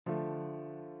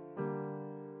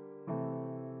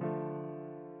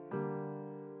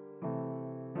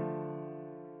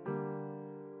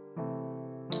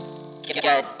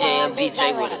Goddamn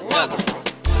DJ with another one.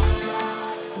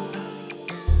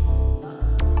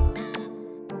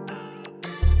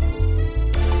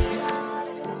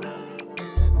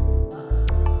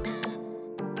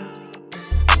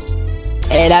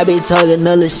 And I be talking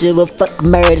all this shit, but fuck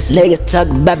murders. Niggas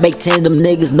talking about make 10, them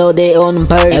niggas know they on them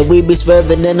purse. And we be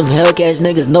swerving in them Hellcats,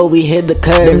 niggas know we hit the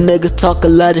curve. Them niggas talk a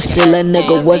lot of shit like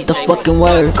nigga, what's the fucking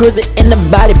word? Cruising in the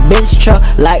body bench truck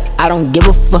like I don't give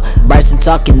a fuck. Bryson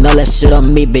talking all that shit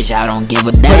on me, bitch, I don't give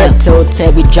a damn. Put a toe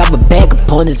tag, we drop a bag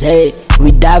upon his head.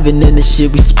 We diving in the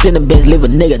shit, we spinning bands, leave a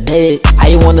nigga dead. How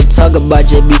you wanna talk about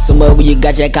JB somewhere where you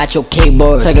got your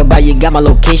keyboard? Talk about you got my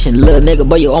location, little nigga,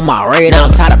 but you on my radar. Now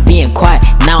I'm tired of being quiet,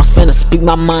 now I'm finna speak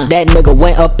my mind. That nigga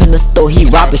went up in the store, he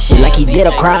robbing shit like he did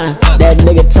a crime. That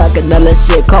nigga talking all that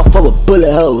shit, caught full of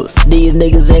bullet holes. These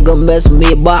niggas ain't gon' mess with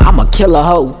me, but I'm a killer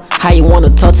hoe. How you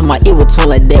wanna talk to my evil twin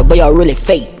like that, but y'all really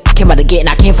fake. Came out the gate and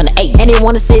I came from the 8. And they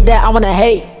wanna say that I wanna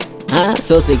hate.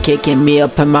 So say kicking me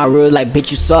up in my room like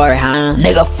bitch you sorry, huh?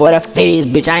 Nigga for the face,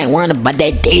 bitch I ain't worrying about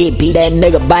that dead bitch. That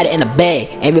nigga body in the bag,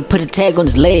 and we put a tag on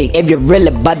his leg. If you really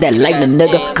about that life, the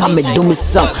nigga come and do me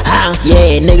something, huh?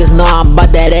 Yeah, niggas know I'm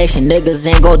about that action, niggas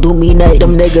ain't gon' do me nothing.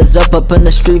 Them niggas up in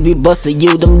the street, we bustin'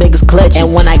 you, them niggas clutchin'.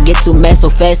 And when I get too mad so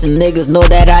fast, and niggas know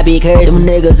that I be cursing. Them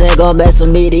niggas ain't gon' mess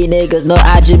with me, these niggas know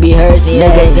I just be hurting.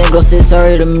 Niggas ain't gon' say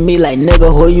sorry to me like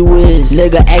nigga who you is.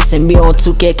 Nigga asking me on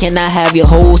 2K, can I have your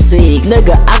whole 6?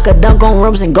 Nigga, I could dunk on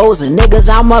rims and goals and niggas,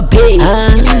 I'm a pig.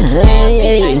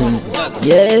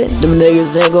 Yeah, them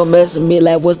niggas ain't gon' mess with me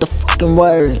like what's the fucking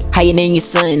word? How you name your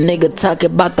son? Nigga talk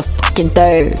about the fucking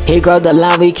third. He crossed the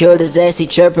line, we killed his ass, he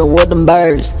chirping with them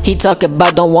birds. He talk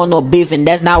about don't want no beef and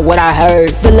that's not what I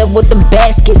heard. Fill up with them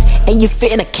baskets and you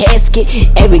fit in a casket.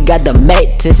 And we got the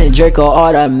Matis and Draco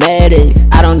automatic.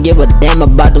 I don't give a damn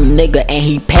about them nigga and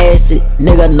he pass it.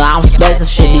 Nigga know I'm splashing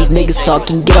shit, these niggas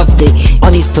talking, get off dick.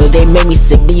 On these pills they make me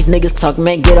sick, these niggas talk,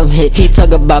 man, get them hit. He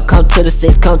talk about come to the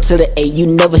 6, come to the 8, you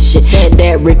never shit. Saying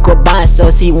that Rico buying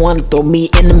cells, he wanna throw me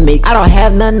in the mix. I don't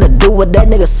have nothing to do with that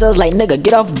nigga cells, like nigga,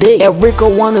 get off dick. If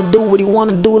Rico wanna do what he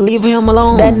wanna do, leave him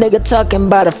alone. That nigga talking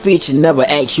about a feature, never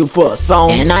ask you for a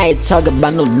song. And I ain't talking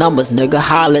about no numbers, nigga,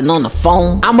 hollering on the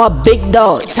phone. I'm a big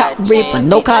dog, top reaper,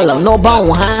 no collar, no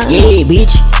bone, huh? Yeah,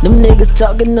 bitch, them niggas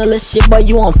talking all that shit, but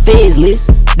you on Feds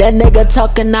list. That nigga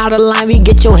talking out of line, we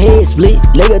get your head split.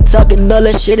 Nigga talking all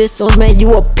that shit, it songs, man,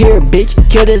 you a pure bitch.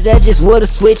 Killed his ass just with a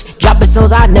switch, dropping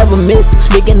songs I never miss.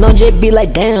 Speaking on JB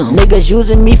like damn, niggas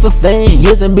using me for fame.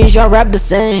 Using beats, y'all rap the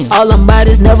same. All them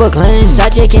bodies never claim.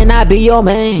 Sache, can I be your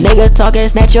man? Niggas talking,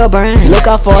 snatch your brain. Look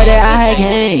out for that I had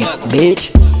game,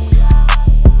 bitch.